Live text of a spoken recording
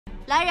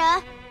来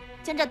人，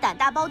将这胆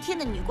大包天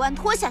的女官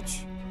拖下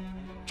去，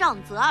杖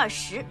责20。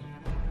1、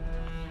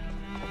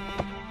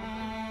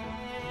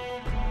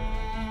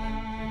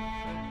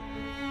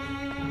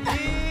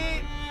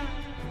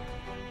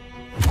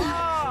2、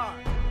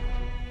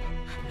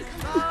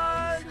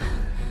3。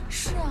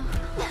是啊，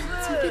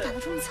怎么被打得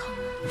这么惨啊？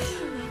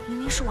明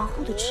明是王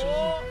后的旨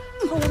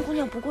意，皓鑭姑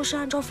娘不过是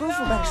按照吩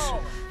咐办事，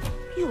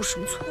又有什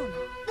么错呢？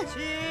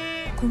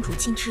 7、公主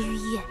金枝玉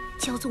叶，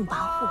骄纵跋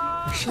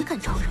扈，谁敢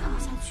招惹？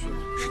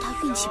是她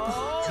运气不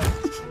好。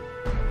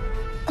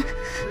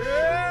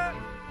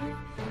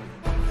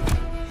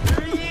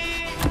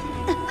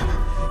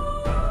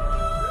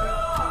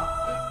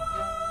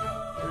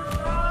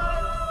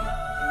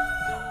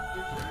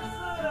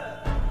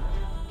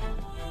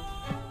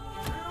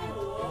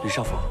 吕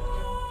少府，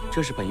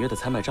这是本月的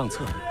采买账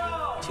册，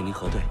请您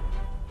核对。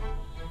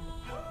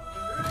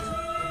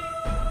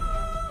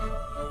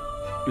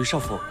吕少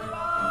府，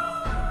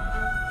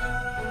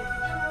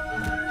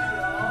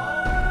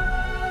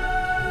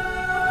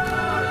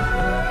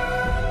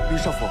吕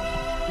少府，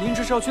您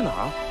这是要去哪儿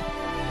啊？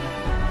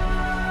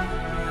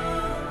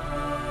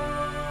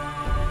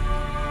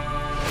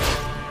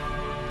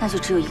那就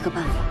只有一个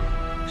办法。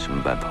什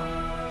么办法？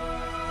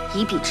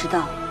以彼之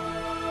道，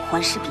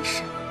还施彼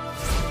身。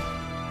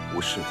 无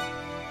事。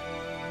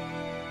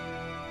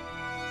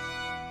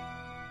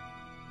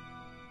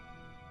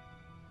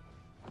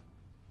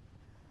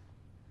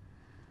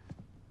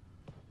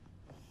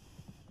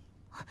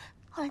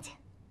皓鑭姐，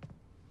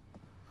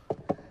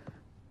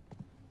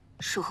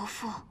蜀侯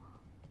父，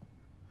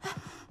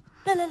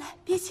来，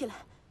别起来，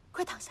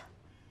快躺下，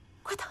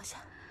快躺下。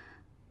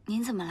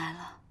您怎么来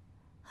了？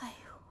哎呦，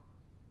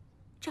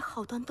这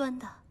好端端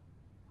的，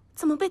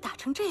怎么被打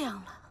成这样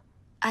了？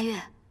阿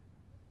月，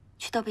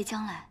去倒杯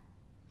浆来。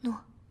 诺。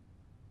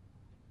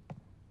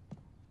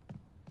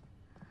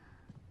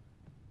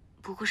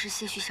不过是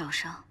些许小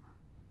伤，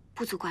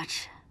不足挂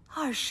齿。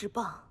20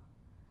磅，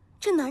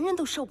这男人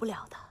都受不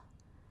了的。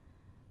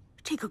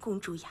这个公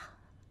主呀，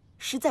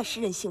实在是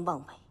任性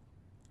妄为，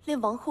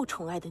连王后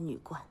宠爱的女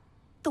官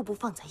都不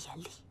放在眼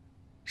里。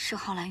是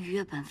皓鑭逾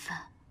越本分，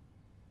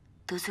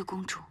得罪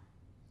公主。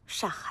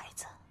傻孩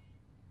子，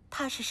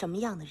她是什么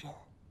样的人，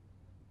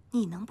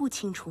你能不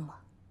清楚吗？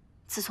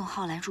自从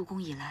皓鑭入宫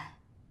以来。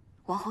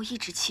 王后一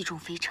直器重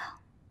非常，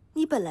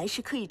你本来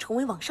是可以成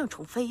为王上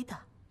宠妃的，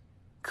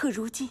可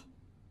如今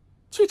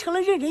却成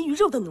了任人鱼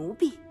肉的奴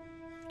婢，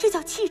这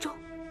叫器重？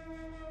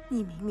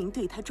你明明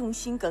对她忠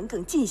心耿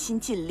耿、尽心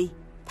尽力，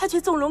她却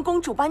纵容公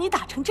主把你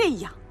打成这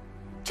样，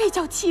这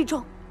叫器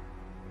重？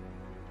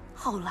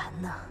皓鑭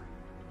呢？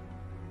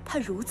她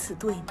如此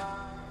对你，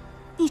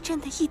你真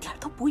的一点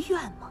都不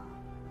怨吗？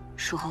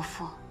蜀侯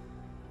父，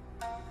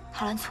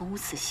皓鑭从无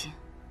此心，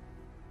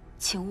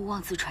请勿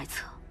妄自揣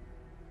测。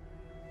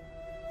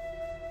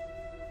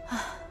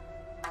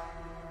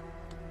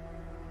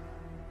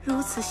 如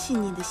此细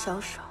腻的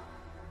小手，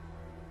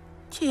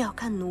却要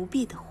干奴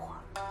婢的活，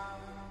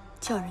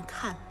叫人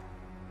看了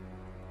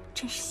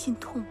真是心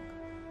痛啊。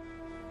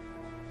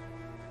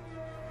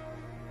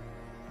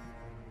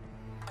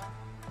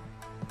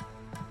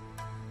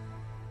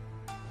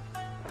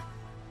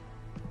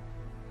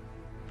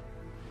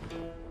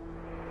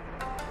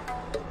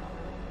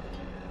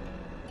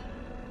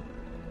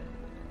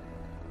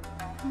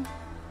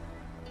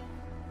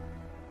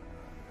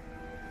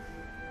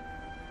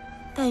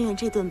但愿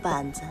这顿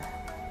板子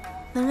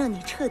能让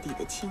你彻底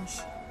的清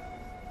醒。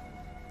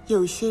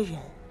有些人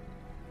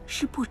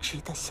是不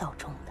值得效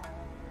忠的。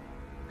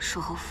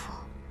蜀侯父，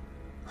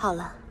好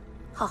了，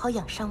好好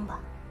养伤吧。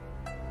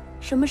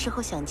什么时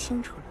候想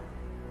清楚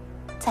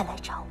了，再来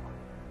找我。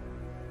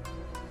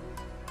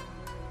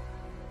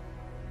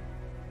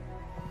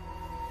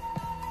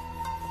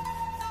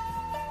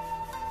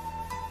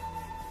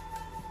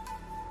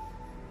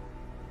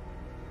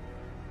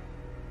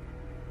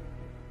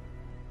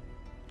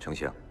丞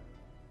相，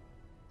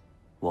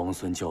王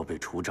孙就要被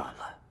处斩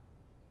了，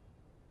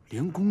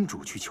连公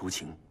主去求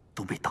情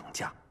都被挡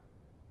驾，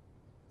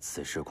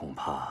此事恐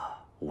怕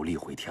无力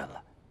回天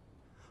了。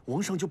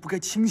皇上就不该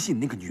轻信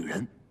那个女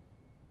人。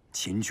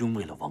秦军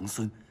为了王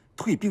孙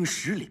退兵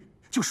10里，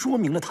就说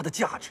明了他的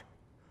价值。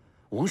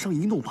皇上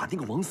一怒把那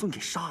个王孙给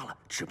杀了，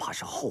只怕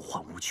是后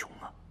患无穷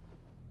啊！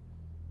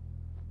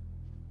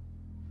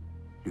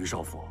吕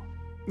少府，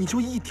你就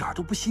一点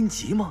都不心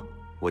急吗？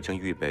我正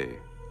预备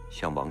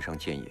向王上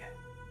谏言。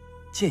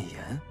谏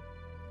言？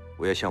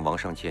我要向王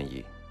上建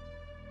议，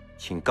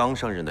请刚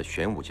上任的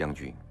玄武将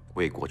军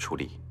为国出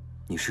力。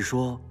你是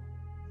说，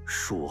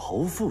蜀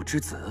侯父之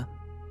子？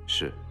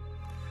是。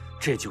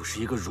这就是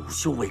一个乳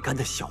臭未干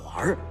的小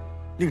儿，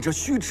领着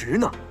虚职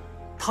呢。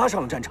他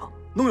上了战场，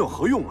能有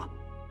何用啊？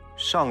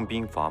上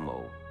兵伐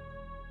谋，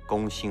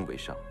攻心为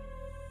上。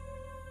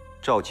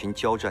赵秦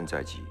交战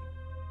在即，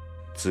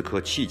自可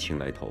弃情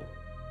来投，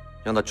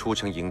让他出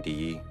城迎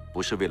敌，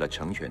不是为了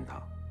成全他，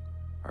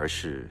而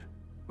是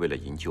为了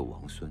营救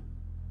王孙。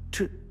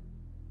这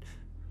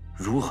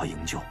如何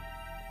营救？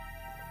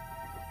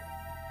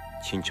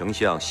请丞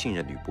相信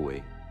任吕不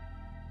韦，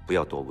不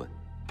要多问。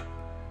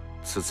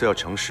此次要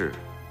成事，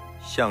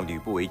像吕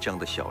不韦这样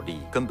的小吏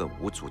根本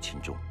无足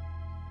轻重，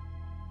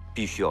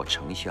必须要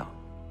丞相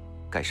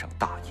盖上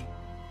大印。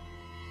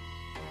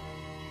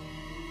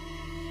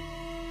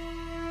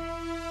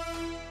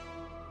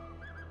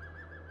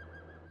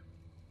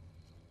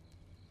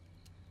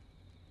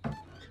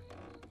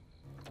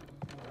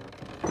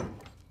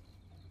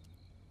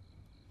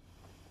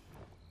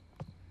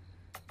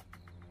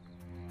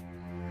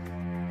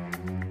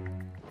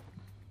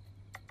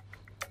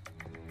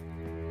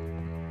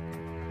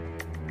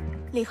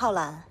李浩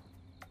然，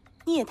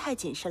你也太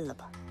谨慎了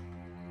吧！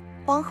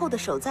王后的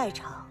手再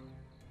长，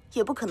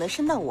也不可能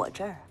伸到我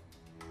这儿。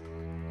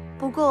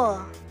不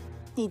过，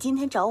你今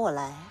天找我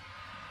来，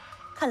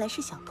看来是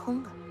想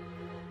通了。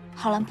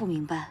浩然不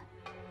明白，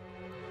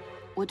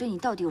我对你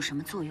到底有什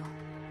么作用？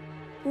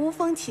无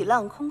风起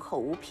浪，空口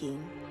无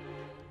凭，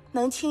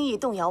能轻易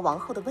动摇王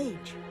后的位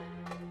置，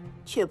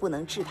却不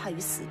能置她于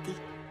死地。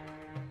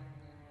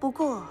不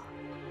过，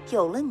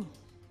有了你，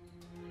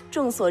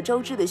众所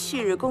周知的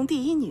旭日宫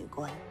第一女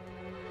官，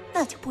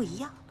那就不一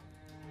样了。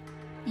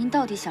您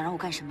到底想让我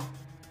干什么？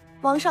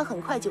王上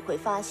很快就会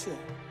发现，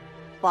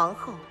王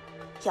后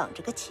养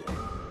着个情人。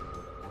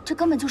这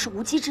根本就是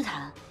无稽之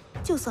谈。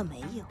就算没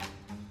有，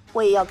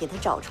我也要给他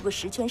找出个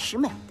十全十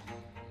美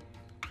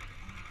的。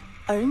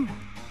而你，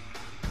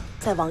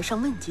在王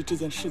上问及这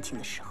件事情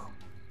的时候，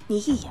你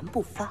一言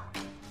不发，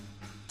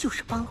就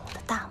是帮了我的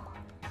大忙。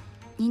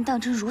您当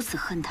真如此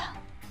恨他？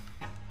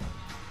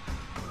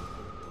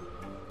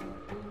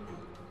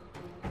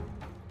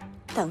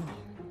当年，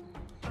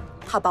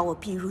他把我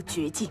逼入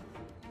绝境，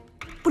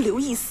不留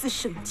一丝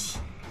生机，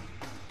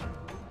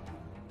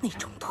那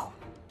种痛，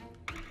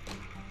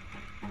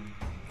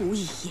无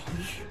以言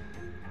喻，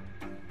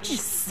至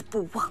死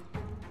不忘。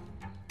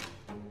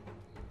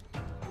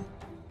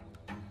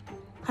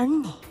而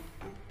你，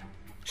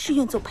是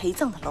愿做陪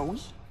葬的蝼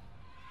蚁，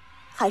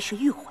还是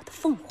浴火的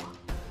凤凰？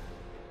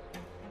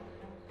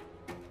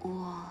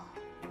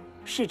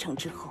事成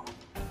之后，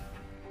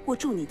我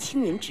祝你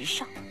青云直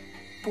上，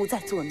不再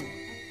做奴，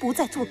不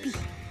再作弊。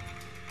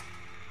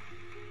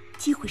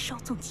机会稍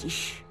纵即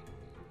逝，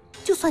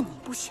就算你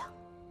不想，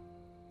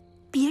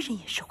别人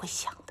也是会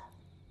想的。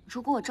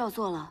如果我照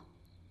做了，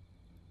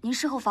您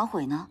事后反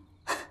悔呢？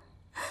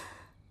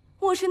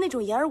我是那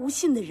种言而无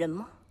信的人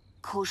吗？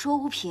口说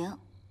无凭，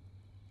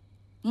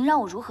您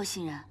让我如何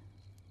信任？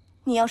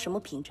你要什么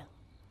凭证？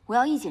我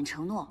要一简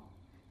承诺，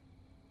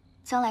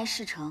将来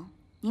事成，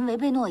您违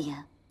背诺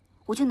言，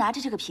我就拿着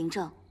这个凭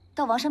证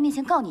到王上面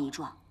前告你一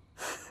状。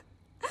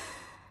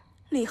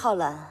李浩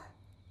然，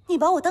你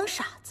把我当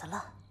傻子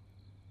了？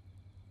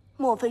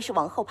莫非是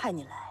王后派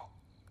你来，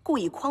故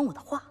意诓我的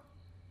话？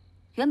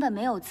原本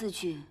没有字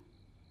据，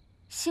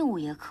信物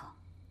也可，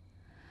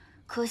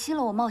可惜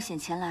了我冒险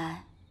前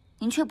来，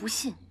您却不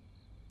信。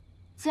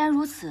既然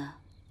如此，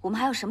我们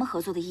还有什么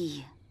合作的意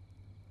义？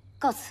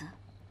告辞。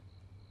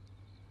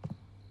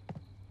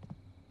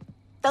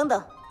等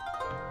等。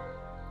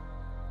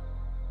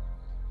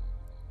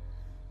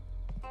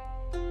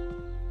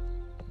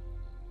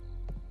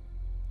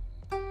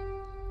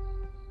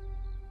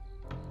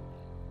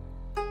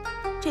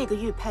这个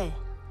玉佩，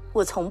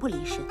我从不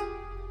离身，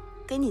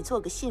给你做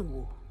个信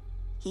物，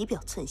以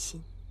表寸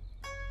心。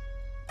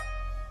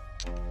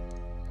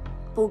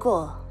不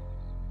过，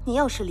你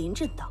要是临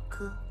阵倒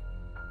戈，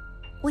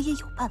我也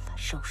有办法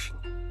收拾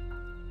你。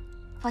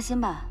放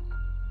心吧，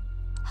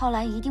浩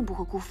然一定不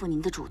会辜负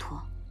您的嘱托。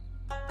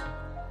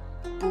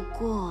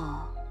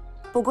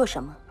不过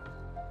什么？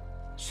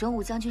玄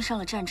武将军上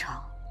了战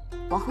场，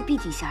王后必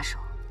定下手。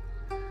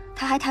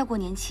他还太过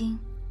年轻，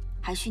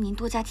还需您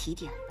多加提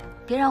点，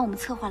别让我们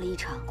策划了一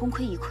场功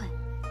亏一篑。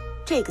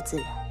这个自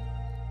然。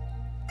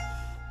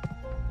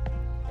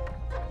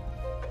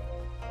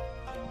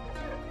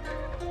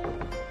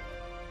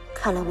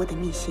看来我得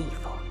密信一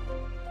封，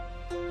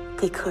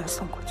给科儿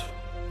送过去。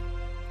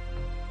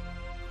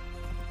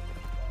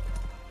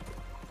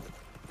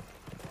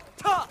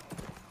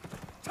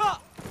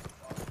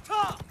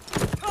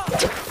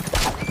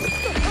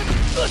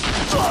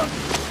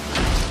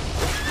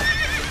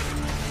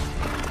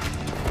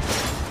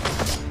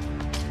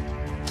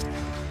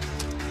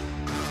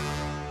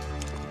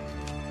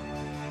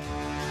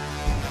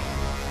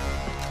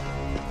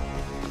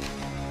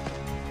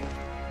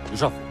刘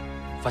少府，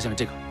发现了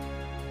这个。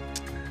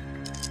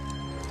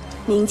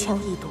明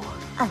枪易躲，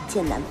暗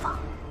箭难防，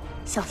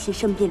小心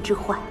身边之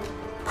患，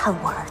盼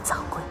我儿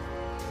早归。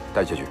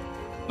带下去。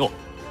诺。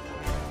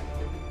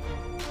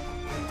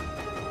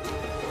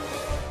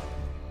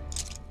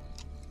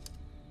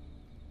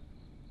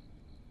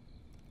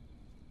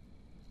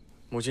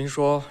母亲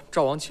说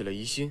赵王起了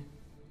疑心，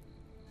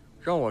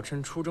让我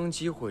趁出征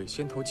机会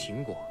先投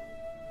秦国，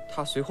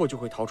他随后就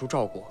会逃出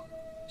赵国，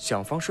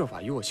想方设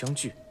法与我相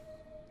聚。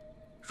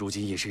如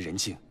今夜深人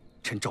静，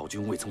趁赵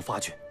军未曾发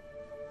觉，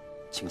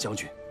请将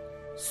军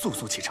速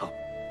速启程。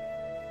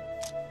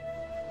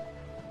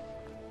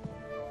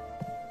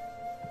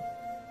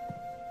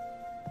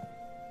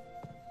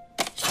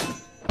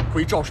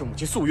回赵氏母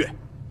亲夙愿，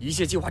一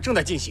切计划正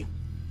在进行，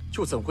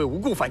又怎会无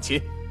故反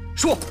秦？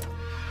说。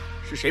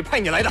是谁派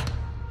你来的？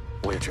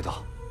我也知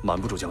道，瞒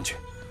不住将军。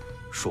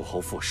蜀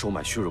侯父收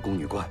买虚瑞宫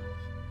女官，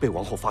被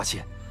王后发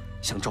现，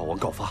向赵王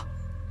告发，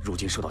如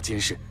今受到监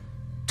视，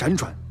辗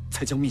转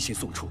才将密信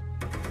送出。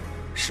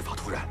事发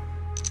突然，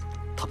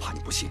他怕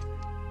你不信，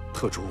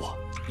特嘱我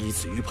以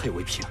子玉佩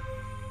为凭。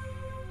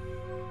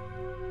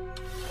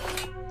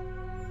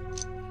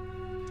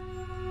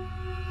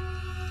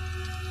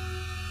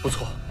不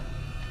错，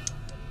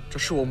这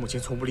是我母亲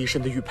从不离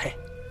身的玉佩。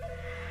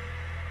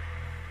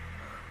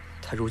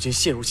她如今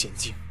陷入险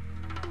境，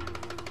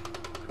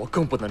我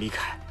更不能离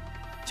开。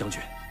将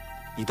军，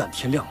一旦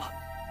天亮了，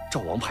赵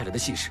王派来的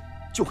信使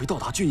就会到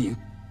达军营，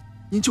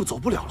您就走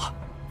不了了。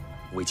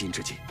为今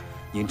之计，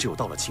您只有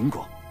到了秦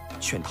国，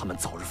劝他们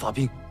早日发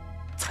兵，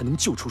才能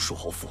救出蜀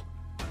侯父。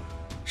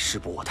时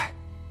不我待，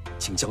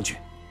请将军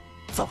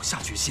早下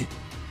决心。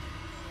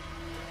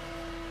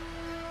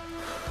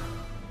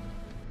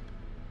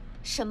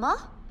什么？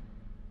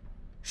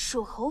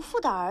蜀侯父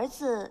的儿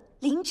子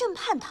临阵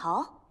叛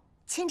逃？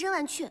千真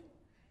万确，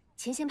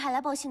前线派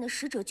来报信的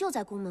使者就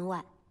在宫门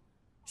外。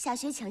夏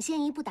雪抢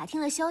先一步打听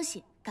了消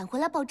息，赶回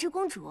来报知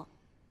公主。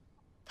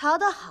逃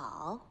得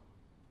好，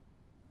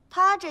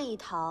他这一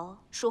逃，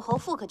蜀侯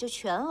父可就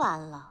全完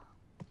了。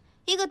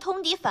一个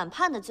通敌反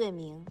叛的罪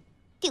名，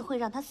定会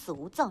让他死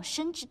无葬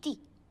身之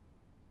地。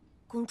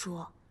公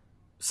主，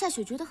夏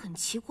雪觉得很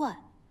奇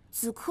怪，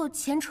子克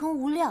前程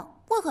无量，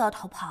为何要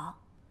逃跑？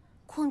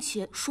况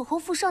且蜀侯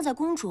父尚在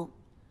宫中，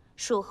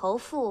蜀侯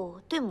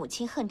父对母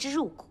亲恨之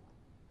入骨，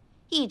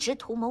一直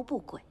图谋不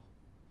轨。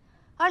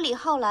而李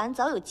浩然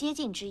早有接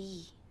近之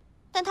意，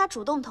但他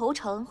主动投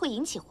诚会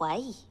引起怀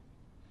疑。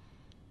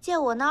借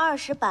我那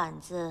20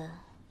板子，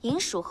引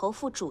蜀侯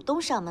父主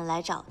动上门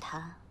来找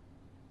他，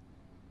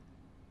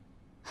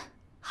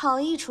好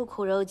一出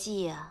苦肉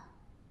计呀！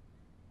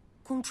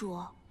公主，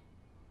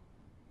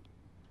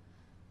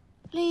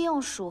利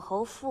用蜀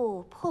侯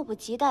父迫不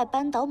及待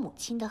扳倒母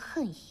亲的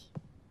恨意，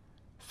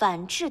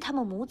反制他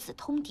们母子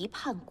通敌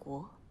叛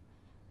国，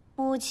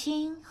母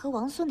亲和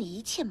王孙的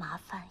一切麻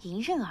烦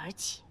迎刃而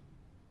解。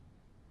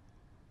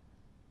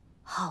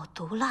好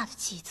毒辣的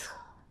计策！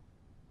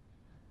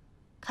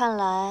看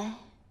来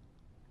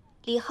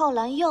李浩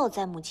然又要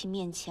在母亲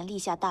面前立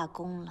下大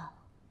功了。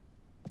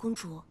公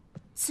主，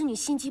此女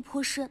心机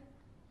颇深，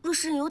若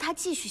是任由她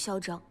继续嚣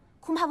张，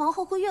恐怕王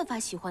后会越发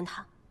喜欢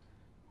她。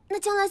那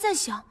将来再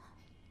想。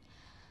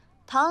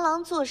螳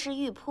螂做事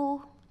欲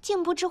扑，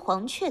竟不知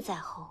黄雀在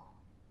后，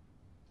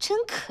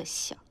真可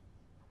笑。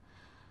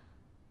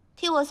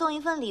替我送一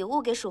份礼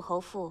物给蜀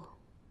侯父。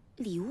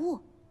礼物？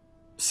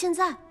现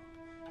在？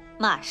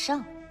马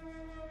上。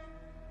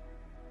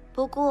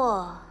不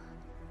过，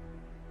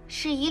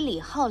是以李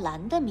浩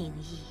然的名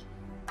义。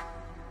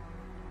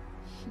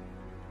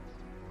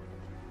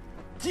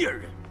贱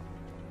人！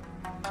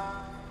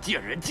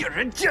贱人！贱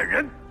人！贱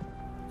人！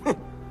哼！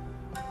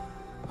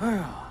哎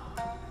呀，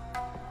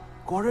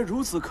寡人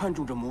如此看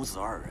重这母子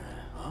二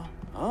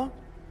人，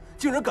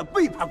竟然敢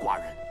背叛寡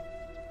人，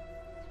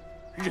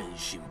人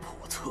心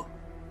叵测，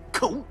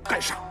可恶！该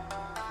杀！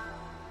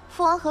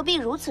父王何必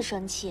如此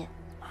生气？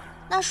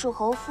那蜀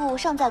侯父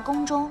尚在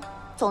宫中，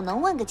总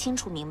能问个清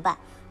楚明白。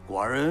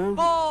寡人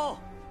报，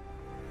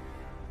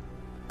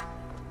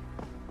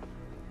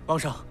皇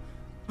上，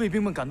卫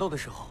兵们赶到的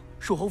时候，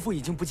蜀侯父已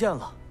经不见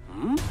了。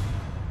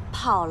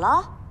跑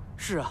了？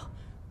是啊，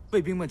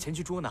卫兵们前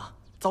去捉拿，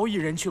早已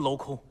人去楼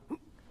空。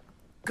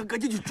赶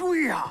紧去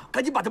追呀！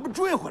赶紧把他们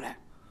追回来！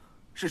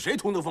是谁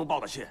同德峰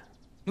报的信？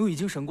奴已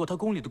经审过他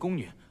宫里的宫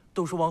女，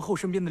都说王后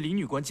身边的李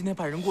女官今天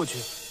派人过去，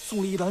送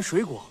了一篮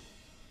水果。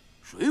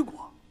水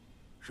果？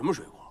什么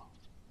水果？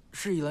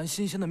是一篮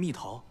新鲜的蜜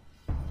桃。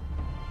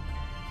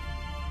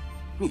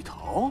蜜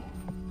桃？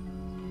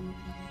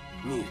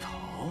蜜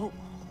桃？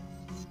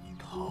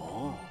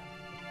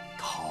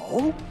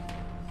桃？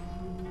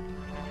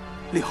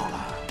李浩然，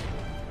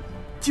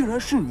竟然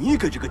是你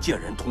给这个贱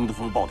人童德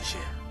峰报的信！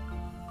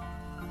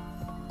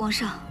皇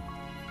上，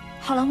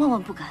浩然万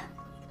万不敢。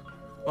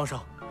皇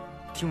上，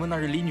听闻那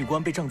日李女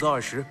官被杖责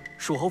20，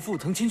蜀侯父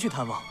曾亲去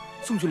探望，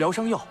送去疗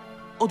伤药。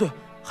哦，对，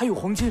还有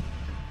黄金。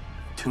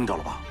听着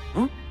了吧？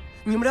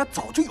你们俩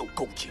早就有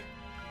勾结。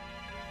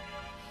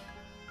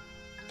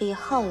李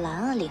浩然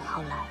啊，李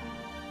浩然，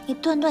你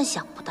断断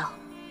想不到，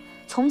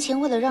从前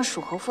为了让蜀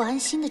侯父安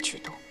心的举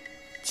动，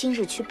今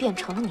日却变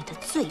成了你的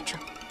罪证。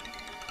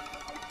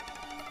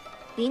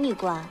李女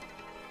官，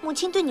母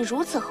亲对你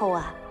如此厚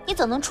爱，你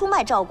怎能出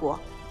卖赵国？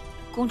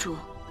公主，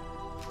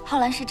浩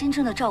然是真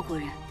正的赵国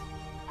人，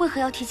为何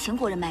要替秦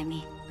国人卖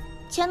命？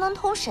钱能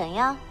通神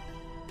呀，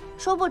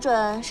说不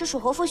准是蜀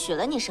侯父许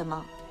了你什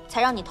么，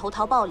才让你投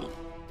桃报李。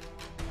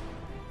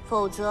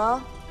否则，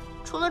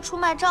除了出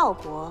卖赵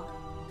国，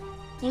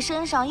你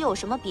身上又有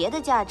什么别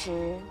的价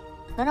值，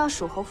能让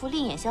蜀侯父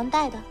另眼相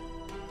待的？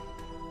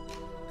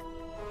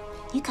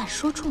你敢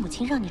说出母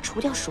亲让你除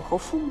掉蜀侯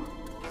父吗？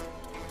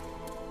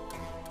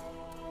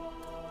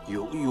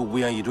又无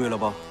言以对了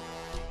吧？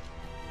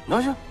拿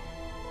下！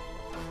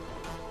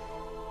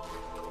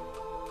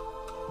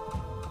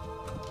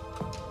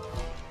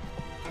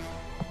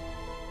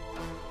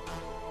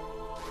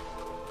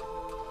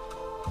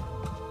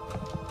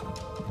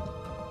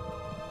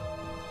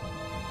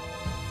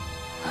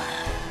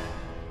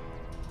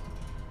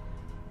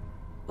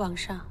皇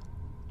上，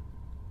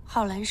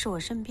皓鑭是我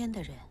身边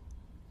的人，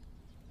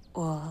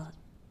我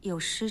有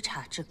失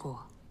察之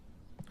过。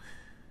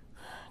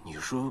你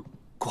说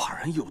寡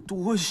人有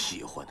多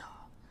喜欢他，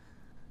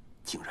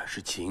竟然是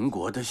秦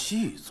国的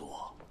细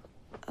作。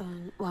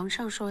皇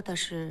上说的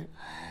是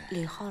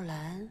李皓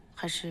鑭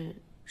还是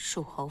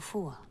蜀侯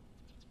父啊？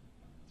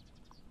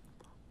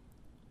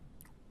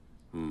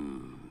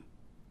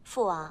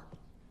父王，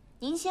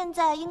您现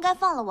在应该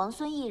放了王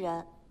孙一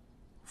人。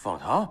放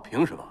他？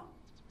凭什么？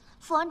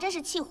父王真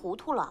是气糊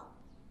涂了。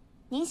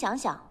您想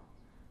想，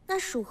那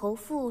蜀侯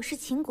父是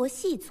秦国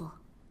细作，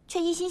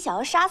却一心想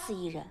要杀死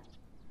一人，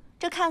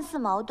这看似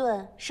矛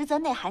盾，实则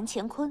内含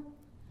乾坤。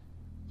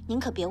您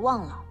可别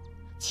忘了，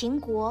秦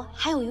国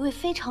还有一位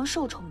非常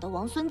受宠的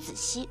王孙子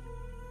熙，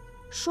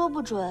说不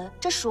准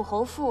这蜀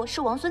侯父是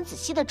王孙子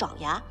熙的爪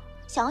牙，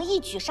想要一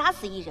举杀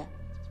死一人。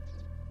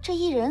这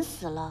一人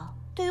死了，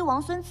对于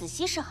王孙子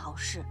熙是好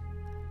事，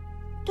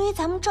对于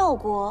咱们赵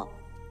国，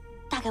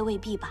大概未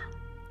必吧。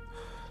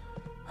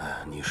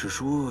你是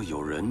说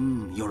有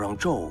人要让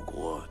赵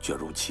国卷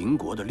入秦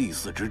国的立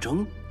嗣之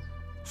争？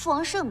父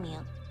王圣明。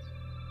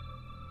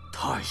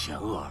太险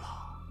恶了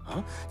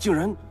啊！竟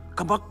然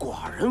敢把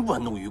寡人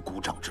玩弄于股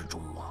掌之中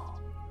啊！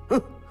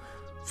哼，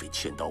非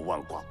千刀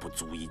万剐不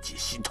足以解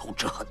心头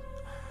之恨。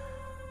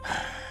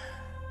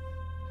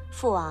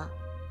父王，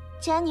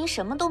既然您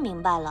什么都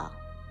明白了，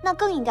那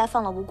更应该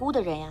放了无辜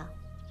的人呀。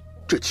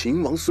这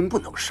秦王孙不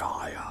能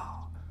杀呀，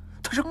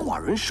他是寡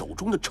人手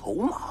中的筹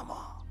码嘛。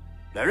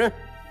来人，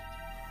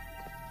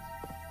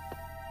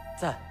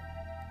在。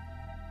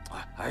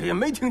哎呀，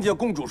没听见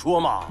公主说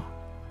吗？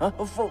啊，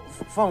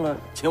放了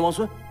秦王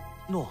孙。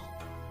诺。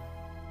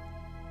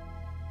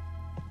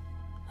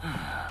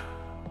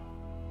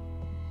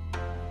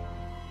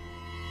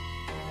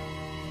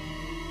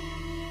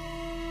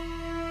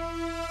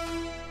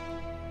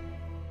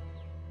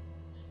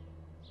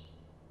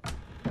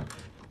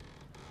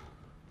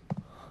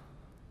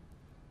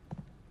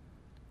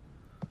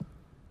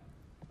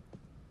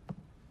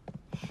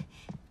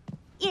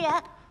一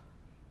人，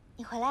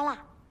你回来啦。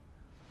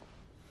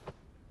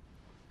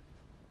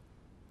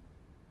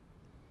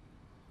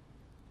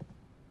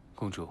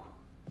公主，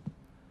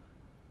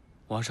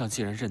王上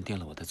既然认定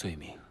了我的罪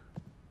名，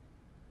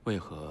为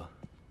何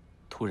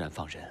突然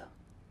放人啊？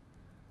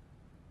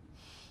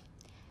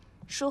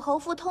蜀侯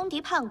父通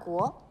敌叛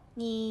国，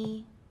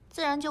你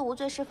自然就无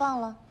罪释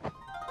放了。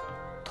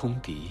通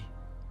敌？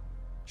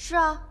是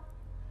啊，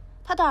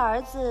他的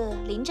儿子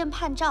临阵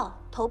叛赵，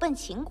投奔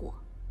秦国，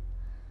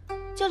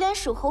就连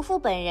蜀侯父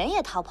本人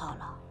也逃跑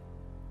了。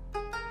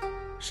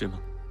是吗？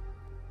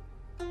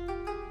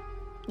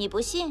你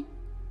不信？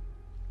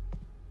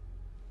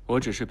我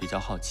只是比较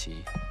好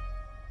奇，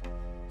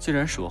既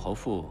然蜀侯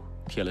父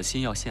铁了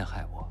心要陷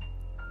害我，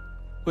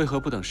为何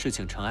不等事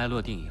情尘埃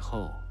落定以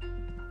后，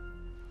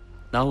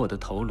拿我的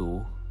头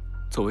颅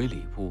作为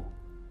礼物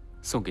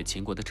送给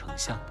秦国的丞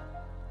相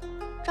呢？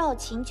赵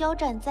秦交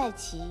战在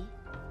即，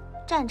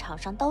战场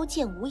上刀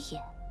剑无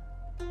眼，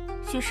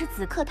许是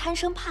子克贪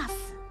生怕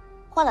死，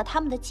坏了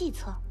他们的计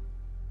策。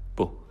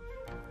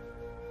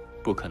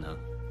不可能。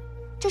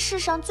这世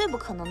上最不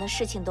可能的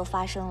事情都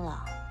发生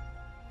了。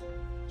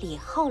李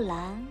皓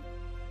鑭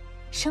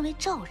身为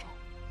赵人，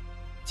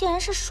竟然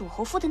是蜀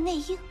侯父的内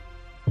应。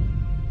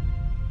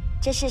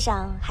这世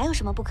上还有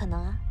什么不可能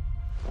啊？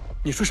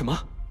你说什么？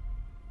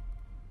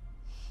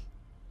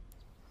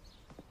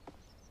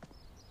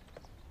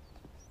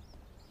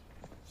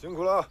辛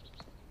苦了，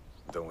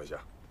你等我一下。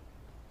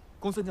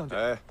公孙将军。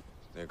哎，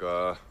那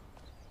个，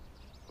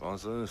王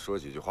孙说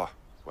几句话，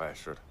不碍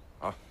事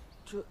的啊。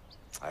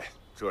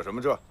这什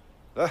么这？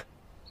来，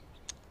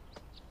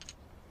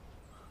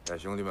带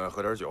兄弟们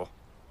喝点酒，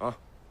啊。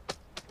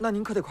那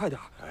您可得快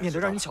点，免得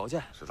让人瞧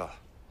见。知道了，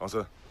王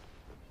孙。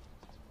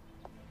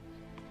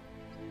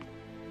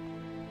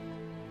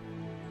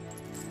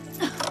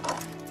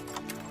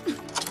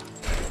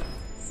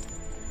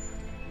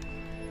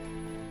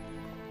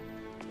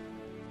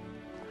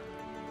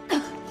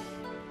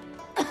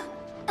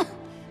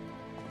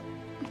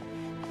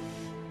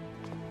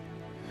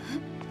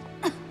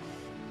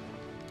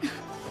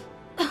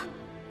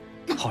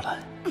皓鑭，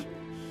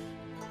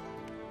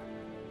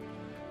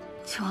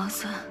秦王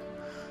孙，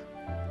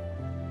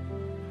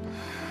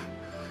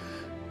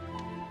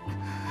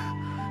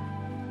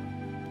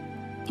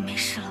你没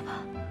事了吧？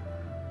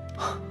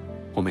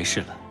我没事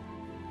了。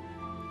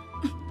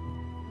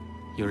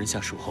有人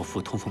向蜀侯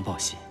父通风报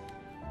信，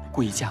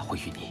故意嫁祸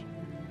于你，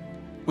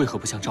为何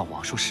不向赵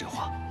王说实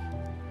话？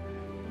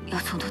要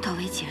从头到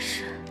尾解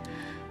释，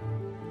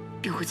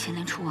并会牵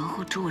连出王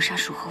后捉我杀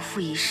蜀侯父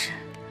一事。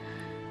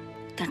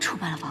但出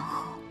卖了王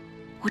后，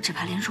我只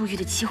怕连入狱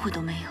的机会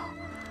都没有，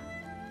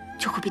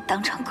就会被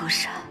当场格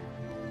杀。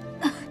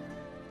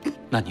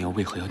那你又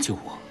为何要救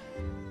我？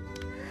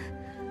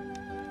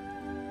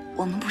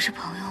我们不是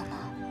朋友吗？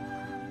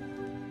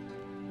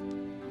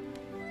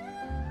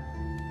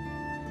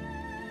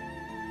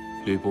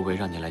吕不韦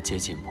让你来接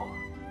近我，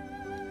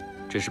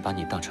只是把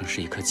你当成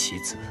是一颗棋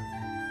子，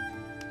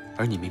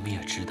而你明明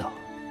也知道，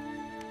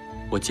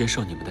我接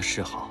受你们的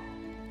示好，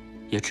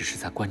也只是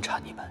在观察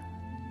你们。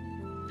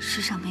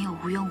世上没有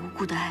无缘无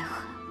故的爱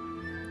恨。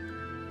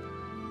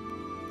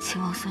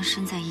秦王孙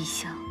身在异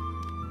乡，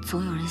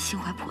总有人心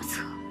怀叵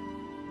测。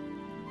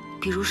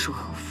比如蜀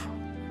侯府，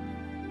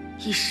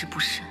一时不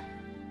慎，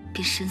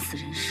便身死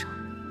人手。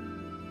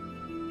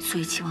所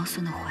以秦王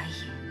孙的怀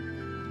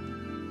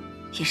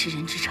疑，也是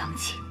人之常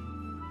情。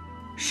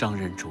商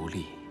人逐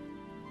利，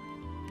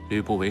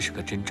吕不韦是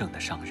个真正的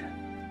商人，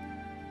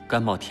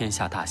甘冒天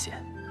下大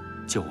险，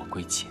救我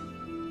归秦。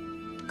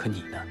可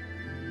你呢？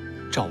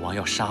赵王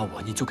要杀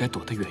我，你就该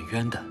躲得远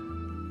远的，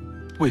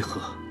为何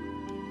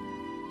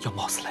要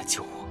冒死来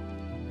救我？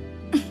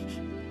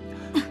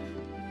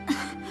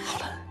好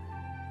了，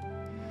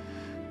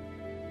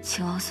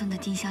秦王孙的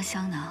丁香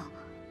香囊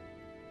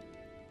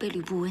被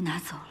吕不韦拿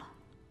走了，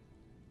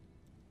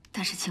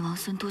但是秦王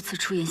孙多次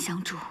出言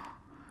相助，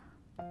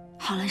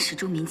皓鑭始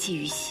终铭记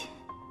于心。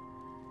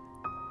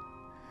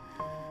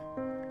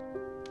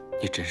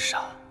你真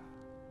傻，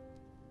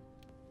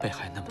被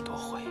害那么多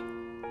回，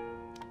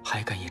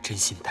还敢以真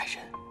心待人？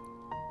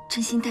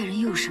真心待人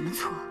又有什么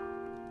错？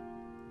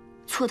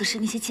错的是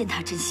那些践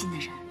踏真心的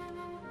人。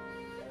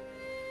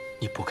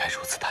你不该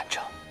如此坦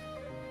诚。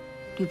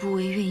吕不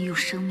韦愿意用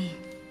生命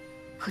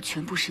和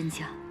全部身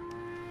家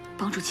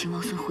帮助秦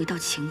王孙回到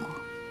秦国。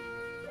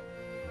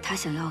他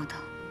想要的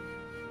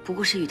不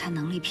过是与他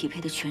能力匹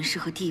配的权势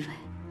和地位。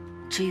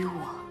至于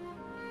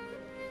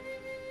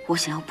我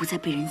想要不再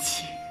被人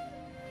欺，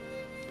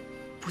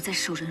不再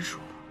受人辱。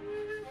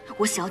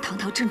我想要堂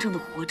堂正正的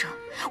活着，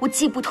我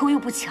既不偷又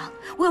不抢，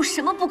我有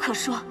什么不可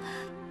说？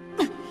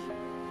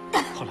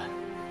皓鑭，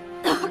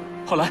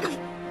皓鑭，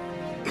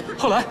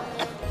皓鑭，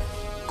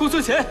公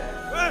孙乾！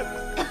哎，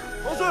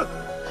王孙，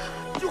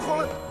就好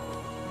了，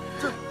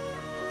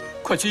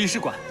快去医师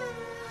馆。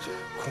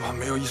恐怕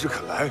没有医师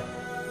肯来。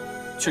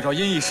去找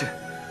殷医师，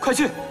快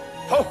去！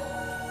好。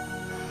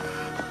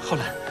皓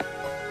鑭，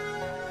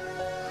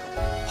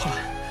皓鑭，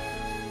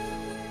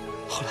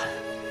皓鑭，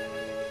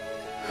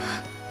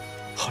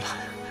皓鑭。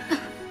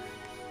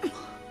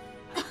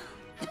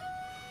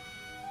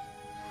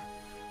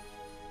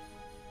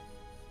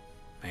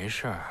没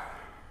事儿，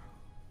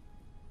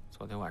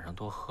昨天晚上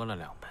多喝了2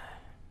杯。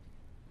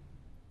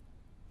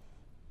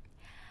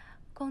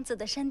公子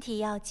的身体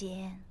要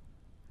紧。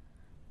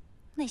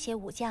那些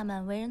武将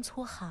们为人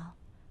粗豪，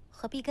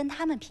何必跟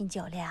他们拼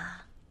酒量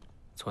啊？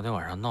昨天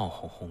晚上闹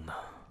哄哄的，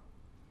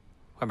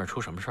外面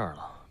出什么事儿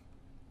了？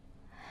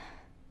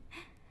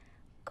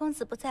公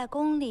子不在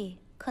宫里，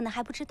可能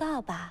还不知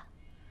道吧？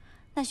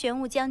那玄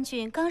武将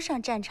军刚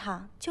上战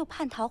场就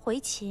叛逃回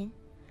秦，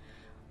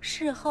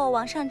事后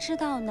王上知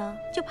道呢，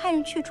就派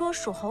人去捉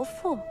蜀侯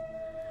父，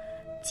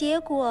结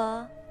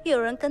果有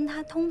人跟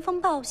他通风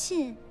报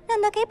信，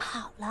让他给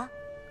跑了。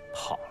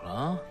跑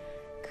了？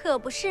可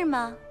不是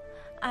吗？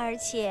而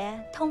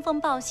且通风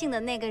报信的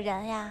那个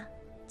人呀，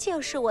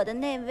就是我的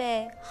那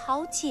位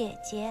好姐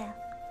姐。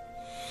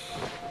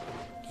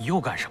你又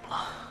干什么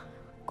了？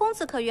公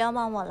子可冤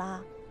枉我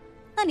了。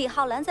那李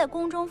皓鑭在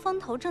宫中风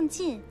头正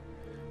劲，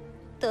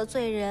得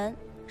罪人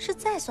是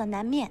在所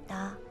难免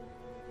的。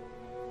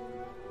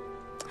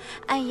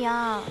哎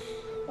呀，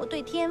我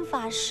对天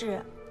发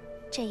誓，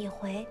这一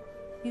回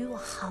与我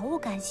毫无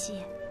干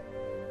系。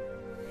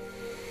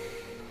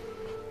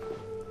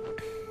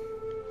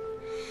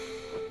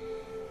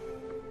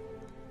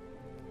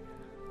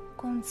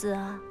公子，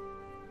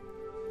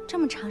这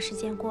么长时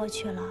间过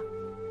去了，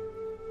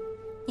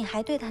你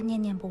还对他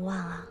念念不忘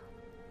啊？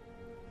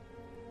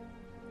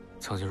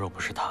曾经若不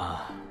是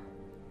他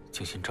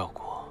精心照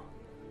顾我，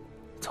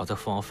早在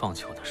父王放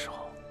弃我的时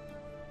候，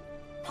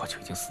我就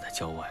已经死在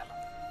郊外了，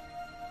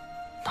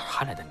哪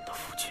还来的你的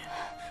夫君？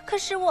可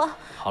是我……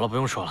好了，不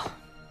用说了，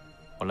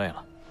我累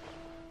了。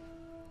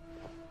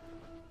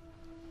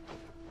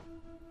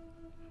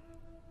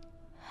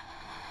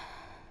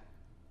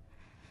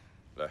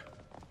来，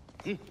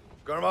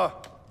干什么？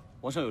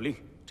皇上有令，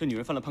这女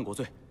人犯了叛国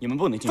罪，你们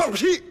不能进去。放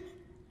屁！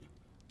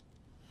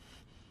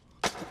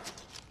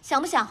想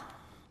不想？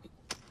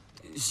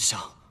想。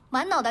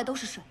满脑袋都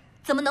是水，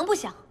怎么能不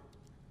想？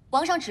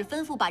王上只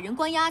吩咐把人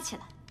关押起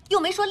来，又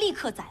没说立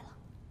刻宰了。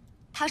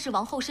她是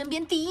王后身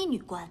边第一女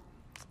官，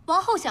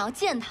王后想要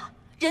见她，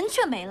人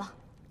却没了，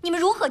你们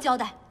如何交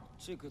代？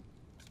这个，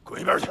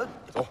滚一边去！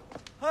走。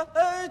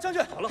哎，将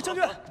军，好了，将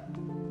军。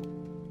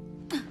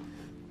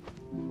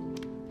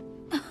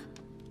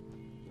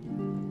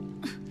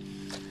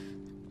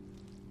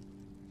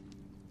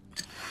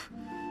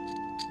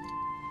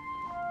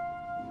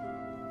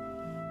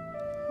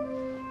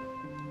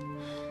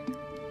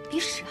比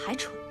屎还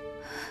蠢。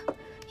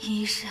殷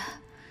医师，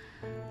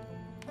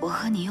我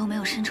和你又没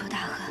有深仇大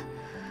恨，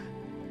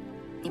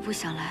你不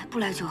想来，不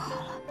来就好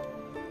了，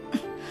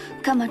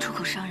干嘛出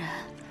口伤人？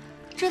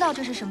知道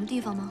这是什么地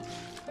方吗？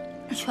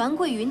权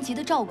贵云集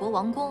的赵国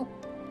王宫。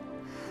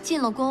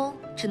进了宫，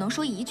只能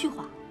说一句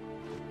话：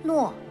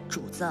诺，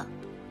主子。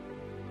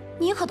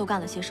你可都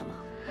干了些什么？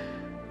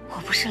我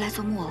不是来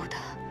做木偶的，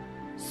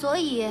所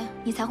以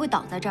你才会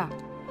倒在这儿，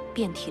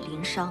遍体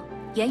鳞伤，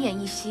奄奄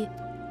一息。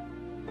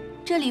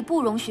这里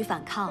不容许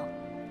反抗，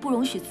不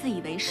容许自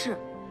以为是，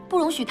不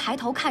容许抬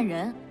头看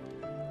人。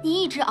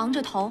你一直昂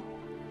着头，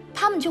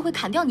他们就会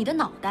砍掉你的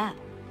脑袋。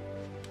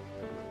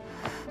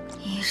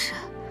医师，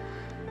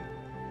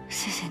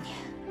谢谢你。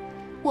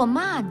我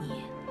骂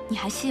你，你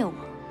还谢我？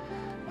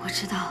我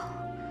知道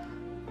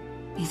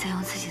你在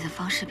用自己的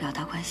方式表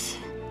达关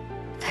心，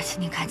但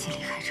请你赶紧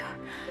离开这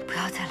儿，不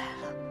要再来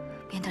了，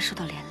免得受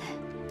到连累。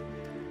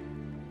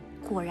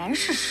果然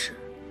是屎，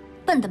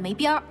笨得没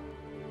边儿。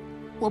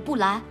我不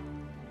来，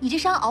你这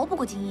伤熬不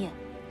过今夜。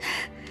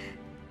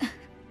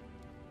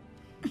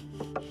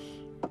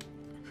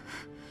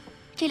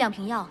这2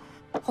瓶药，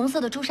红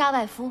色的朱砂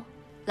外敷，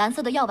蓝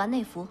色的药丸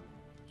内服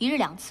，1日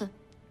2次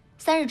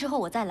，3日之后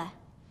我再来。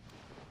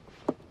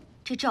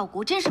这赵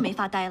国真是没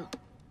法待了，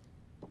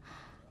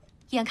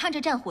眼看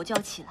着战火就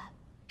要起来，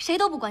谁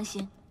都不关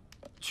心，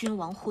君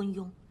王昏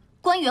庸，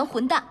官员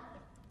混蛋，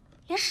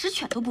连屎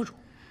犬都不如。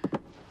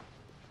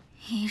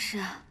医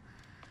师，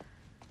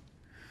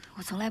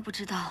我从来不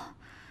知道，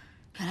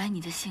原来你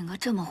的性格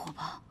这么火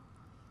爆。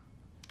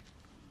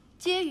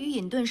婕妤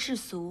隐遁世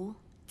俗，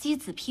姬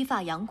子披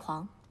发扬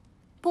狂，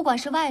不管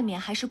是外面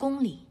还是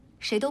宫里，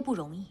谁都不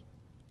容易。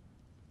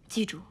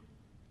记住，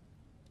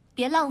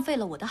别浪费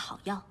了我的好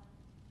药。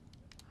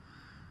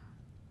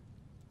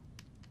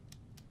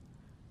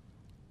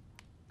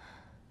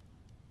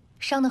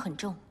伤得很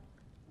重，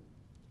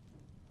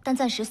但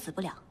暂时死不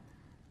了。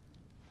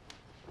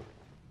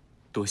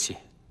多谢。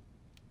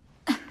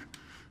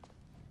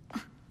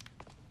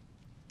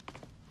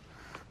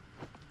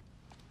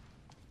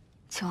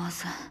秦王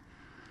孙，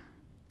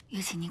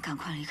也请您赶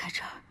快离开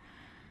这儿。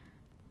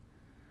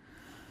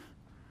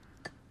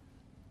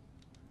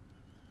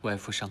外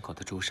敷伤口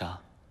的朱砂，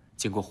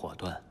经过火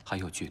锻含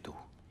有剧毒，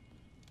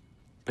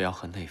不要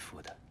和内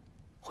服的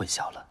混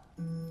淆了。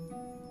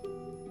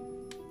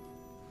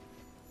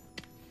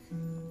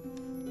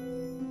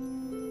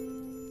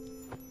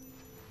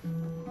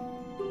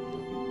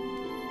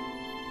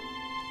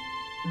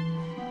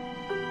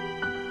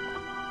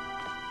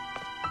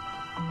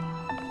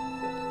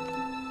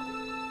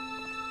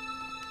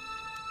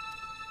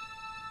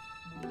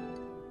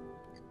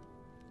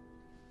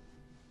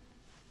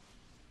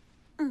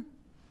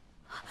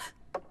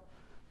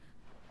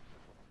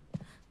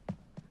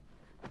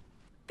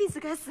婢子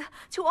该死，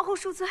求王后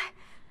恕罪。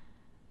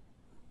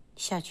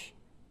下去。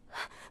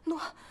诺。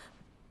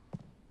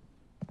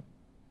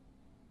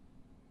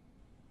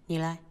你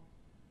来。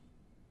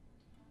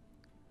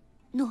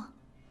诺。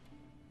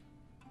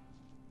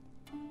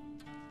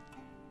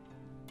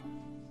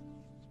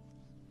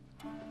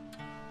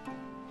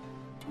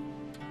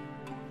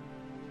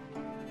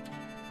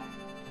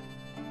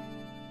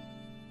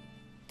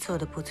做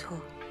得不错。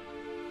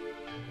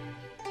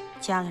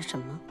加了什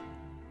么？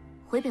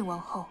回禀王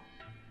后，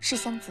是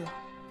香泽。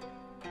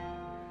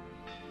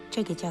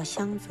这个叫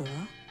香泽？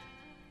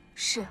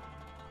是，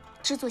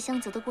制作香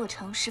泽的过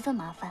程十分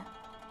麻烦，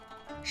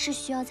是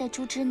需要在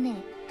猪汁内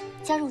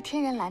加入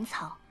天然兰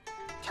草，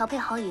调配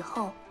好以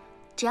后，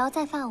只要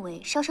在发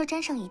尾稍稍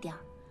沾上一点，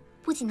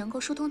不仅能够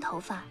疏通头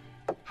发，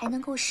还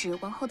能够使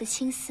王后的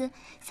青丝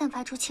散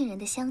发出沁人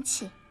的香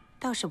气。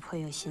倒是颇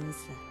有心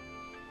思。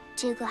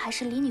这个还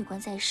是李女官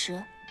在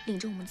时领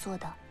着我们做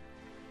的。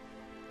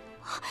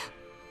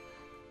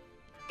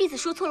婢子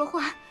说错了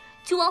话，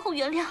求王后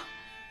原谅。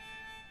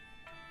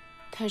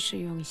他是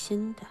用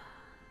心的。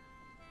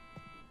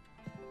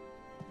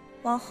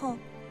王后，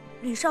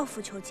吕少府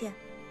求见。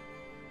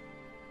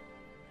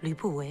吕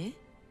不韦？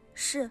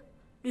是，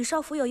吕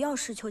少府有要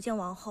事求见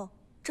王后，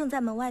正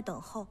在门外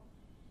等候。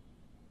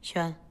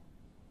宣。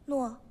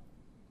诺。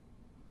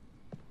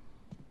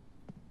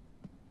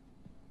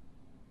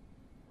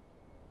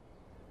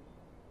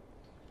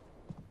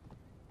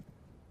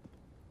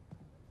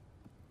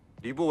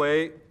吕不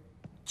韦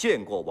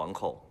见过王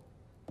后。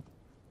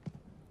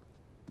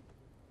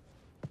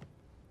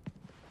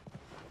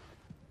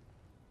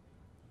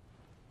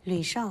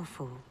吕少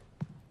府，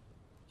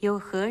有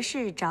何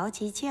事着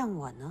急见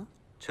我呢？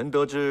臣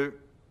得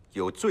知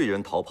有罪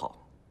人逃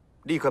跑，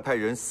立刻派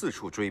人四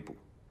处追捕，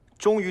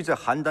终于在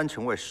邯郸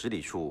城外10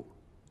里处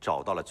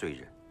找到了罪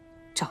人。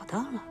找到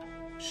了？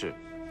是。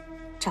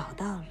找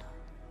到了，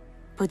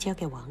不交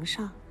给王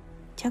上，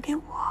交给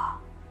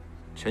我。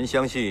臣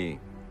相信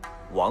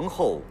王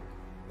后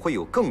会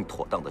有更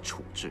妥当的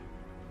处置。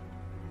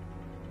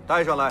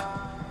带上来。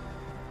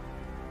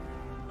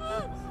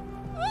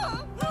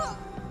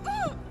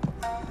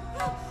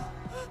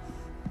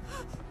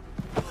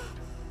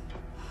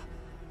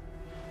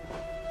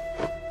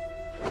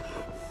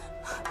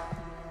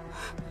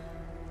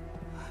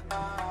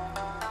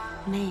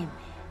妹妹，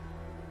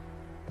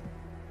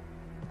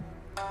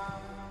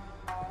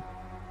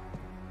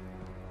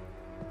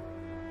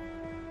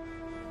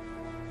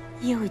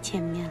又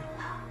见面了。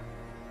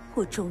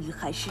我终于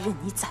还是任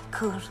你宰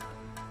割了。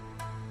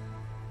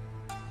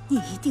你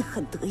一定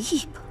很得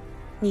意吧？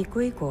你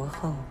归国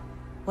后，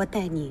我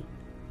待你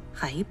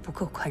还不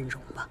够宽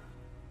容吧？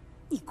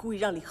你故意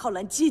让李浩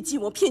然接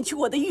近我，骗取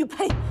我的玉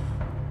佩，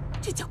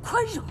这叫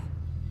宽容？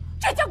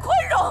这叫宽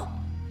容？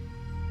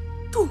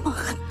多么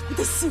狠毒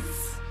的心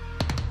思！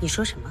你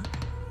说什么？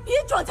别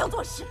装腔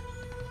作势！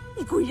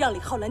你故意让李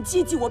浩然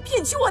接近我，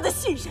骗取我的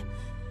信任，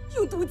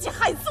用毒计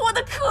害死我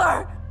的可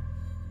儿！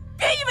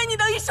别以为你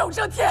能一手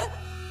遮天！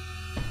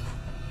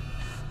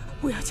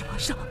我要见皇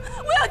上！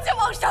我要见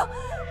皇上！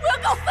我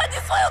要告诉他你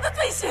所有的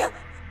罪行！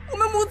我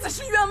们母子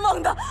是冤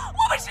枉的，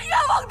我们是冤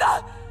枉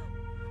的！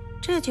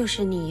这就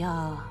是你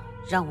要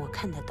让我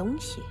看的东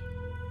西。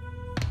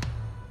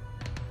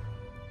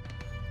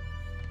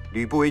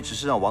吕不韦只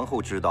是让王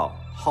后知道，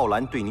浩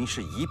然对您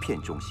是一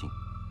片忠心。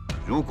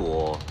如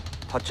果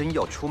他真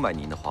要出卖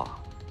您的话，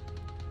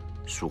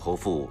蜀侯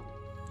父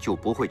就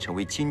不会成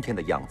为今天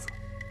的样子。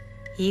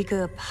一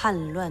个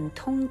叛乱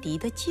通敌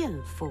的奸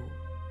妇，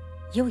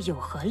又有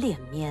何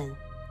脸面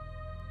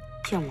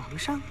见王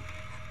上？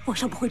皇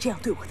上不会这样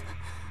对我的。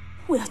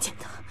我要见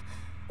他，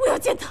我要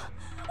见他，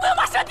我要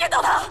马上见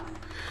到他。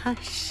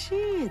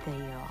是的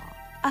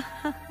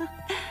哟。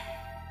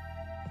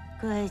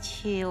过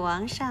去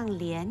王上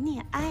怜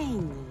你爱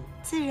你，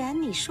自然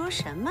你说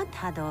什么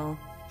他都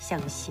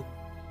相信。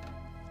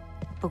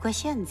不过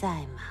现在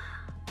嘛，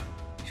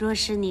若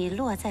是你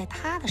落在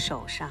他的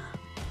手上，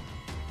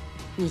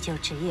你就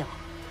只有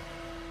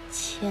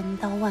千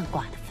刀万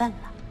剐的份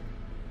了。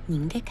你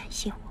应该感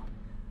谢我，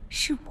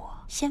是我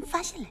先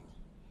发现了你，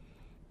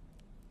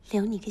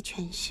留你个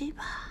全尸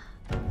吧。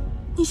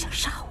你想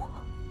杀我？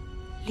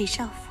李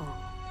少府，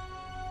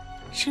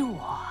是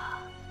我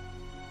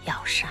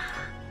要杀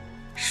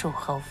蜀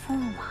侯父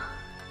吗？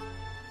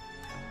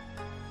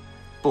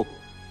不，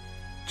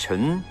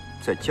臣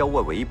在郊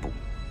外围捕，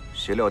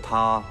谁料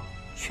他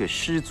却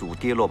失足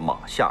跌落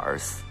马下而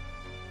死。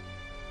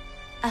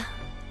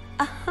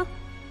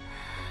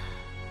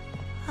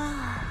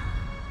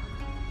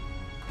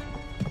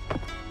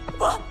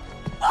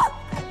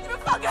你们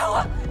放开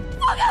我！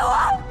放开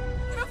我！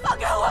你们放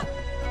开我！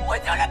我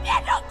就是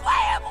变成鬼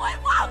也不会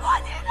放过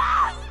你的！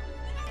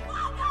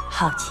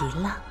好极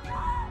了，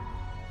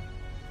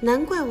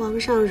难怪王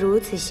上如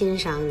此欣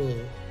赏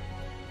你，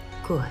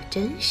果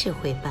真是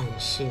会办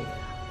事啊。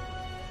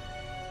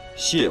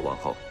谢王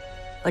后。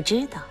我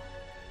知道，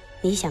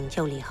你想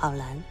救李浩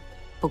然，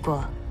不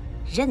过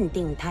认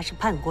定他是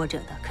叛国者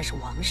的可是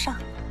王上。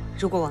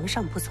如果王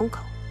上不松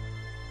口，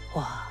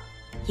我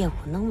也无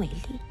能为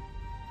力。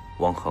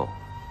王后，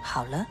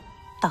好了，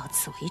到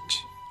此为止。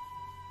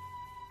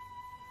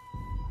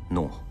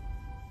诺。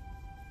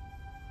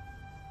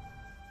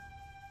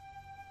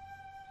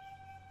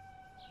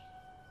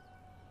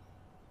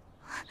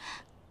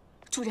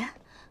主人，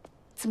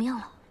怎么样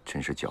了？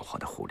真是狡猾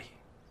的狐狸，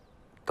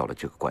到了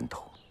这个关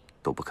头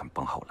都不肯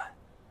帮浩然。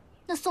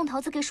那送桃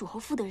子给蜀侯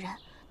父的人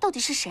到底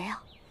是谁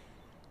啊？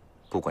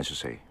不管是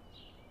谁，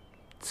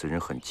此人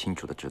很清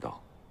楚的知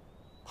道，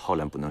浩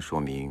然不能说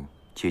明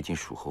接近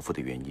蜀侯父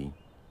的原因，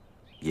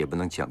也不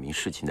能讲明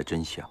事情的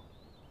真相，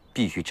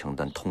必须承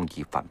担通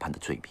敌反叛的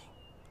罪名。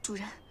主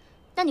人，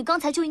那你刚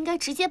才就应该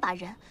直接把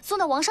人送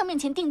到王上面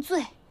前定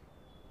罪。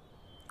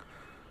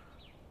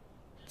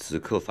此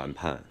刻反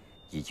叛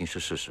已经是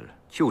事实，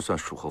就算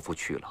蜀侯父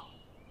去了，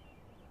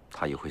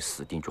他也会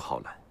死盯住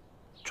浩然，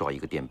抓一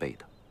个垫背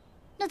的。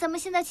那咱们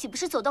现在岂不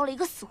是走到了一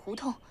个死胡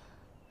同？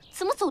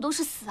怎么走都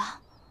是死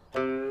啊！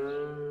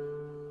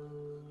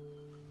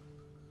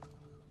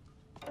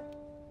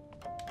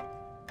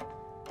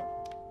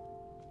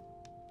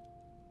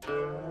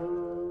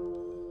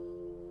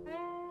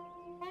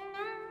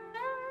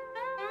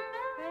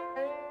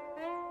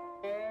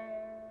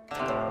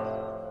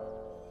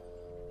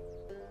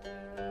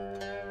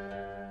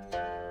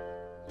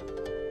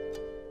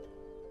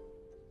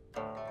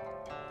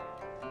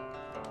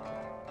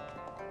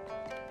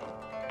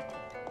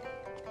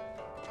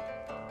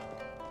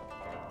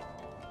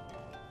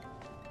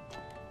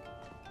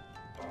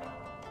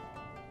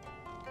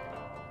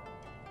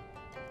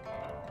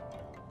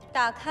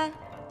打开。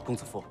公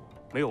子父，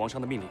没有王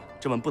上的命令，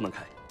这门不能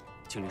开，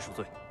请您恕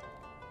罪。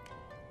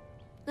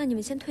那你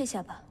们先退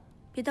下吧，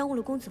别耽误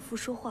了公子父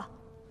说话。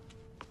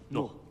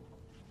诺。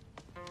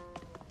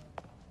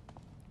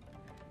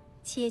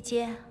姐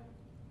姐，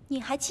你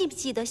还记不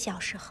记得小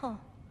时候，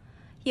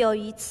有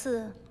一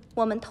次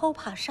我们偷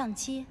跑上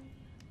街，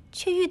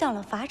却遇到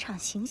了法场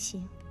行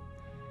刑。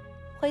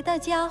回到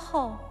家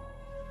后，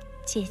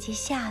姐姐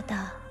吓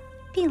得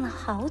病了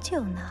好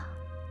久呢。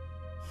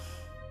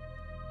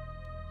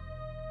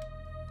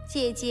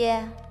姐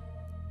姐，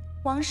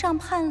王上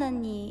判了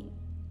你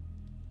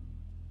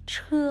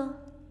车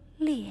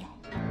裂。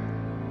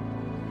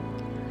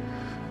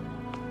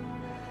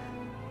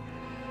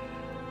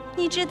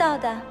你知道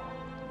的，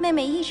妹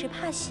妹一直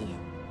怕血，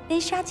连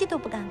杀鸡都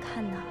不敢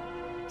看呢，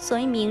所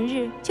以明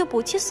日就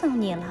不去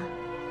送你了。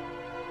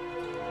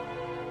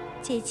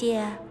姐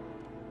姐，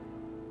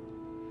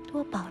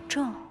多保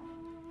重。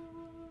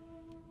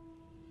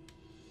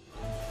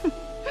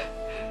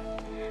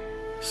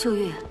秀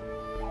月。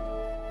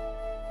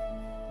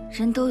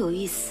人都有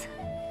一死，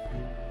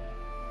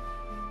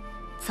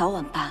早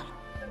晚罢了。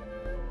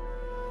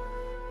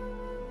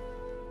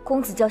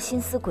公子叫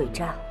心思诡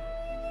诈，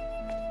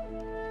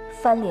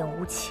翻脸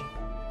无情，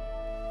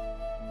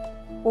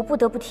我不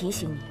得不提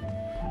醒你，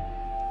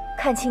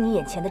看清你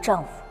眼前的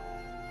丈夫，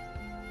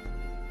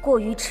过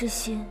于痴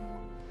心，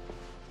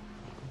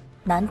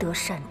难得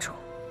善终。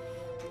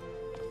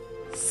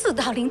4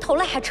大临头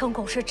来还逞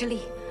口舌之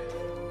力，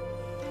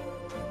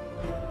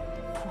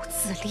不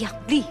自量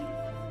力！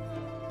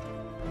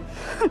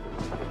哼！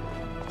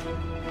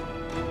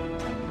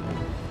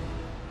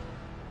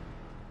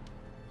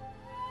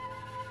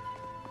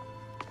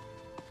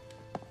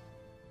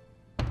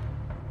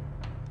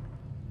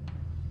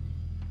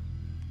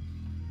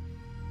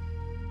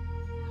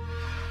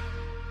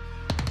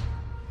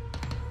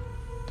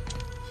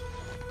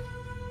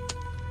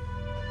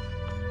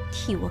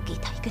替我给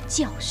他一个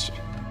教训！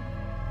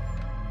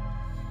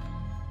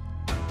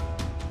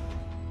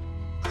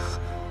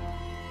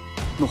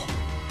诺，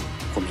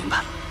我明白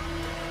了。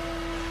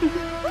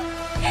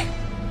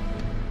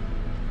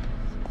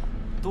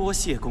多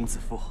谢公子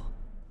父。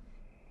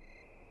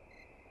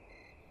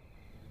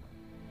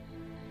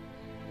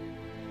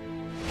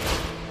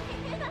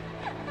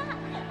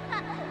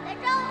来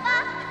找我吧！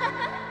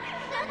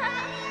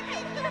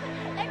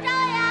来找我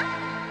呀！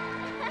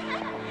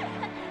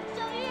小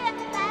玉，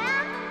来啊！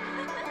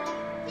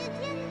姐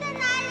姐你在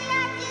哪里呀？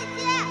姐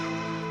姐！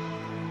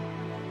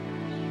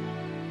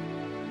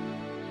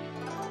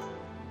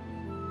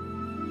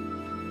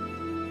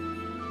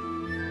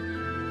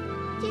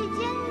姐姐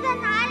你在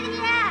哪里？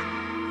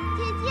姐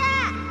姐，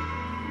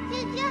姐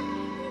姐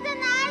你在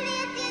哪里？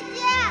姐姐，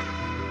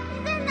你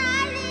在哪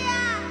里呀？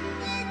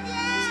姐姐，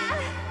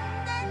你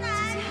在哪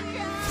里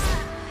呀？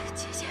姐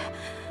姐，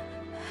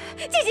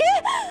姐姐！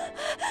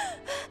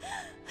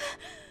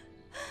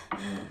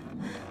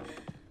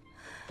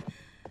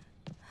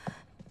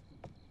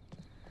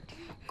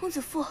公子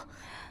父，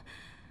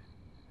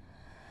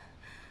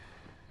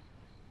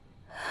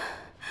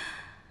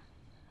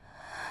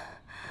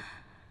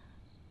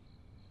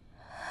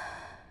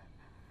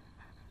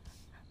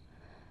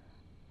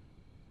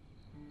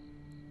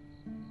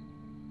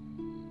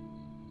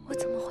我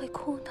怎么会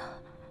哭呢？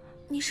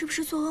你是不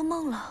是做噩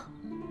梦了？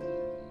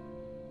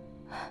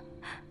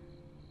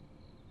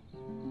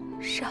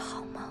是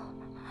好梦，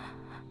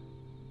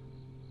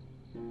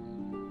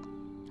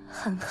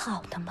很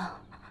好的梦。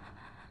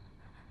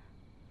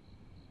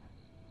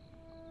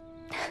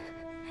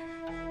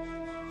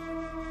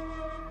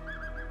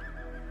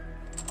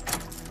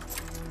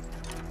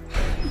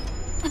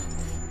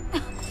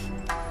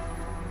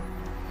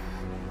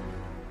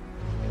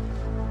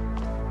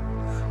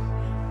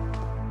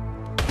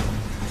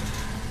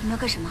你们要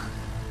干什么？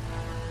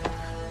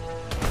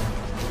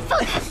放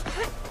开！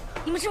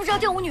你们知不知道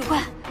调舞女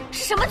官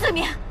是什么罪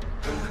名？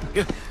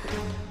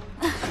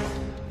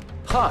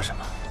怕什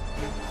么？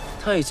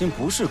她已经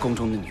不是宫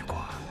中的女官，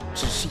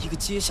只是一个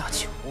阶下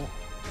囚。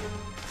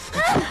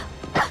干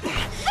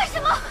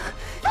什么？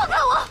放开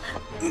我！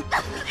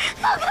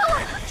放开我！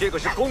这个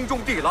是宫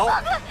中地牢，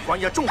关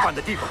押重犯的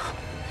地方。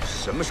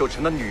什么时候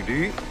成了女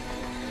驴，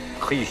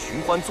可以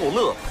寻欢作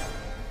乐？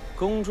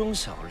宫中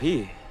小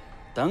吏，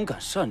胆敢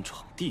擅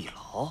闯地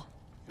牢，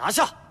拿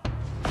下！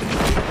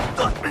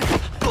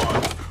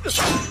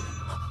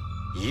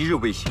一日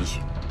未行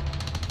刑，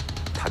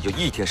他就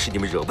一天是你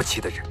们惹不起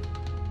的人。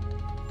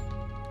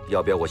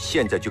要不要我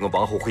现在就跟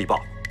王后汇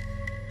报，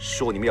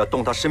说你们要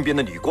动他身边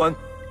的女官？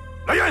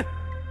来人！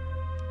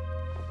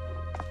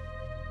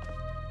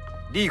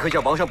立刻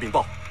向王上禀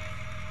报，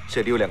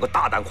这里有2个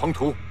大胆狂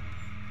徒，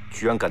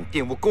居然敢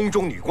玷污宫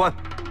中女官。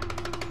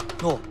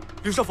诺，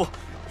吕少府，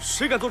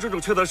谁敢做这种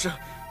缺德事？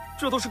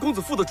这都是公子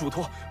父的嘱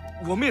托，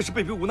我们也是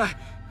被逼无奈，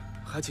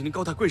还请您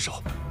高抬贵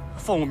手，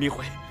放我们一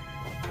回。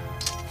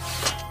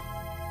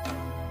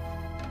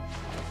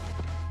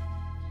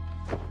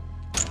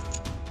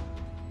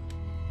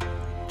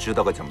知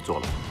道该怎么做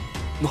了？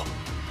诺，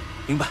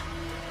明白。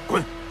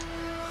滚！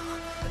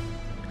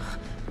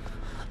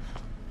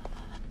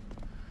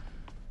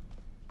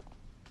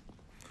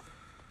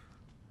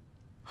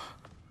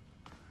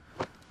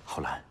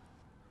浩然，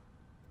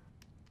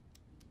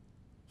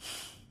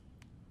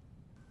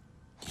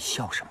你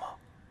笑什么？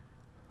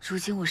如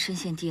今我身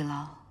陷地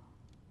牢，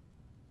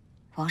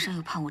皇上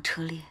又判我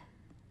车裂，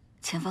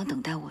前方等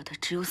待我的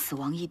只有死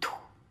亡一途。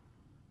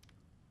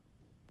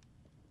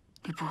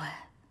吕不韦，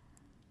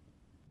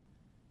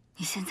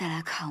你现在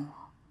来看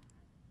我，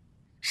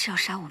是要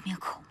杀我灭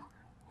口吗？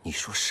你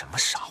说什么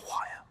傻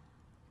话呀？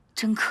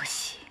真可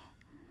惜，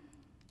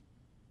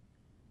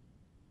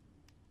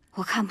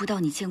我看不到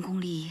你建功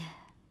立业，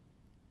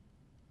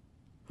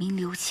名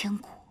留千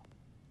古，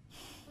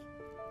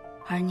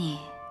而你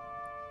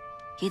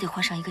也得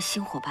换上一个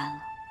新伙伴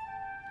了。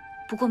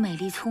不过美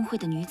丽聪慧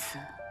的女子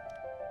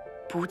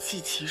不计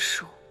其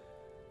数，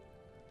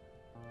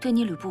对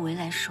你吕不韦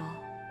来说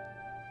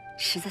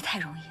实在太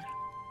容易了。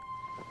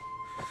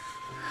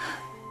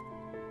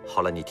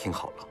好了，你听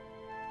好了，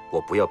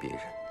我不要别人，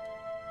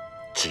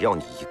只要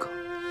你一个。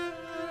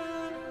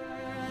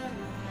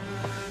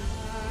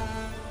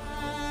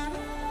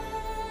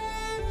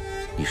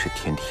你是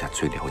天底下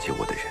最了解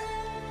我的人，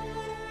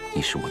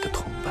你是我的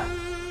同伴，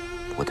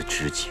我的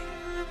知己，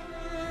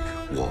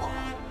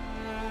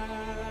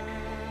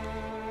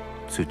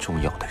最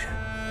重要的人，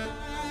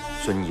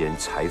尊严、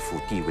财富、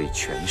地位、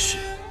权势，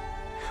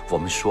我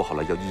们说好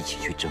了要一起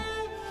去争。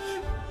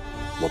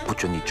我不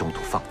准你中途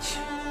放弃。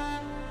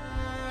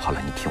好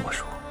了，你听我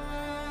说，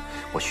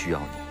我需要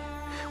你，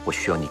我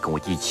需要你跟我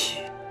一起，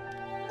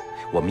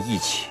我们一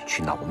起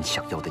去拿我们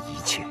想要的一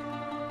切。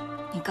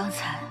你刚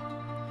才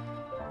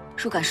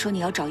若敢说你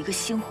要找一个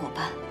新伙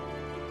伴，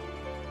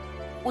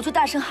我就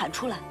大声喊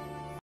出来。